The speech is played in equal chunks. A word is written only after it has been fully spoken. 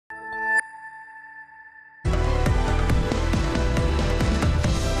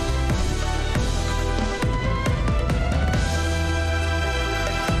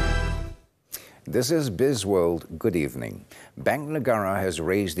This is Bizworld. Good evening. Bank Negara has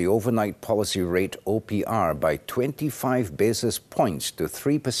raised the overnight policy rate OPR by 25 basis points to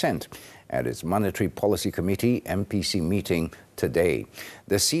 3% at its Monetary Policy Committee MPC meeting today.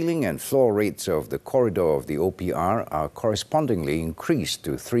 The ceiling and floor rates of the corridor of the OPR are correspondingly increased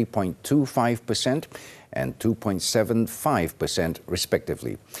to 3.25% and 2.75%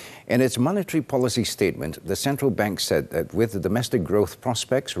 respectively. In its monetary policy statement, the central bank said that with the domestic growth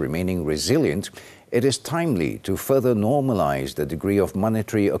prospects remaining resilient, it is timely to further normalize the degree of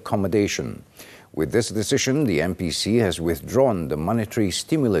monetary accommodation. With this decision, the MPC has withdrawn the monetary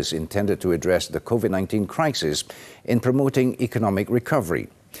stimulus intended to address the COVID-19 crisis in promoting economic recovery.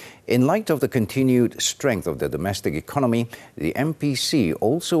 In light of the continued strength of the domestic economy, the MPC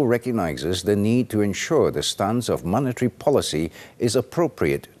also recognizes the need to ensure the stance of monetary policy is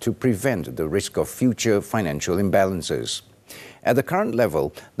appropriate to prevent the risk of future financial imbalances. At the current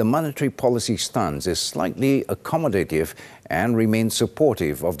level, the monetary policy stance is slightly accommodative and remains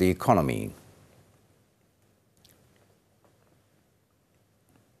supportive of the economy.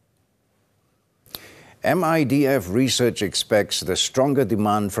 MIDF research expects the stronger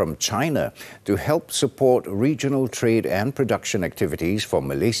demand from China to help support regional trade and production activities for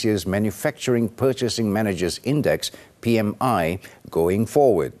Malaysia's Manufacturing Purchasing Managers Index, PMI, going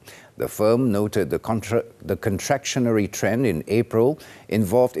forward. The firm noted the contractionary trend in April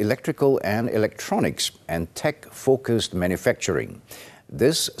involved electrical and electronics and tech-focused manufacturing.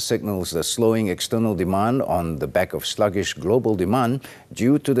 This signals the slowing external demand on the back of sluggish global demand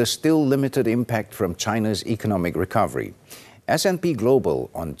due to the still limited impact from China's economic recovery. S&P Global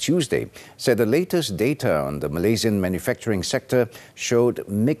on Tuesday said the latest data on the Malaysian manufacturing sector showed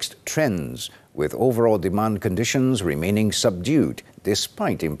mixed trends, with overall demand conditions remaining subdued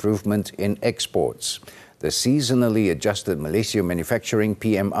despite improvement in exports. The seasonally adjusted Malaysia manufacturing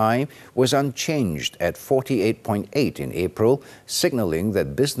PMI was unchanged at 48.8 in April, signaling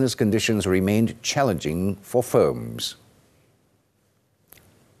that business conditions remained challenging for firms.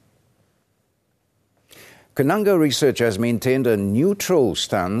 Kenanga Research has maintained a neutral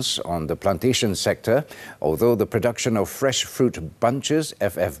stance on the plantation sector, although the production of fresh fruit bunches,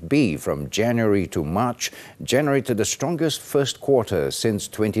 FFB, from January to March generated the strongest first quarter since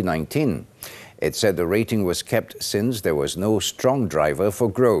 2019. It said the rating was kept since there was no strong driver for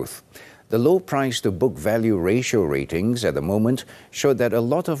growth. The low price-to-book value ratio ratings at the moment showed that a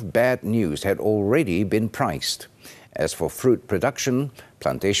lot of bad news had already been priced. As for fruit production,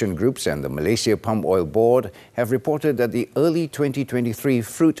 plantation groups and the Malaysia Palm Oil Board have reported that the early 2023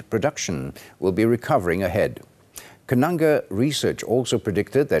 fruit production will be recovering ahead. Kenanga Research also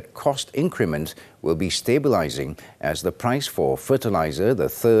predicted that cost increment will be stabilizing as the price for fertilizer, the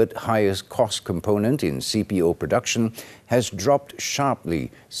third highest cost component in CPO production, has dropped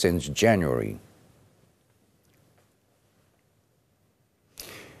sharply since January.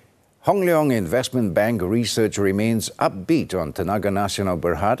 Hong Leong Investment Bank Research remains upbeat on Tenaga Nasional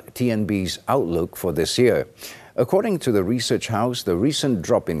Berhad, TNB's outlook for this year. According to the research house, the recent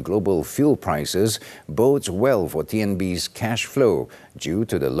drop in global fuel prices bodes well for TNB's cash flow due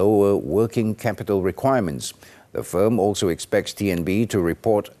to the lower working capital requirements. The firm also expects TNB to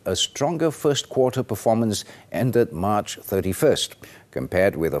report a stronger first quarter performance ended March 31st,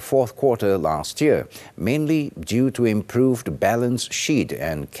 compared with the fourth quarter last year, mainly due to improved balance sheet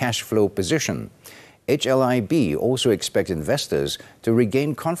and cash flow position. HLIB also expects investors to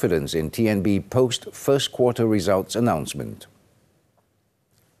regain confidence in TNB post-first quarter results announcement.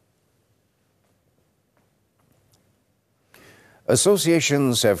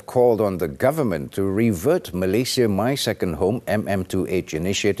 Associations have called on the government to revert Malaysia My Second Home MM2H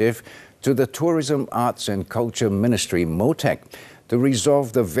initiative to the Tourism, Arts and Culture Ministry MOTEC to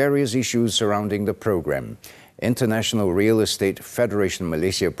resolve the various issues surrounding the program. International Real Estate Federation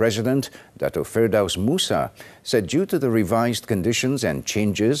Malaysia President Dato' Firdaus Musa said due to the revised conditions and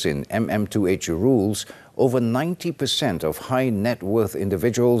changes in MM2H rules, over 90% of high net worth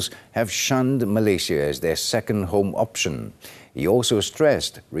individuals have shunned Malaysia as their second home option. He also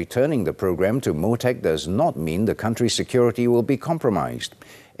stressed returning the program to MOTEC does not mean the country's security will be compromised.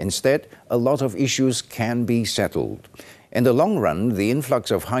 Instead, a lot of issues can be settled. In the long run, the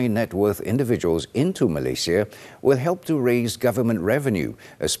influx of high net worth individuals into Malaysia will help to raise government revenue,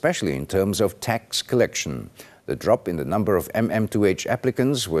 especially in terms of tax collection. The drop in the number of MM2H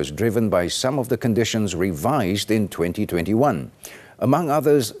applicants was driven by some of the conditions revised in 2021. Among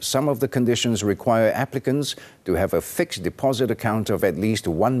others, some of the conditions require applicants to have a fixed deposit account of at least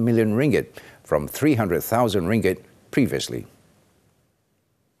 1 million ringgit from 300,000 ringgit previously.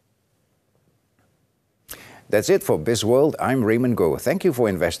 That's it for Bizworld. I'm Raymod Goh. Thank you for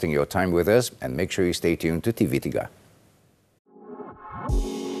investing your time with us, and make sure you stay tuned to TV3.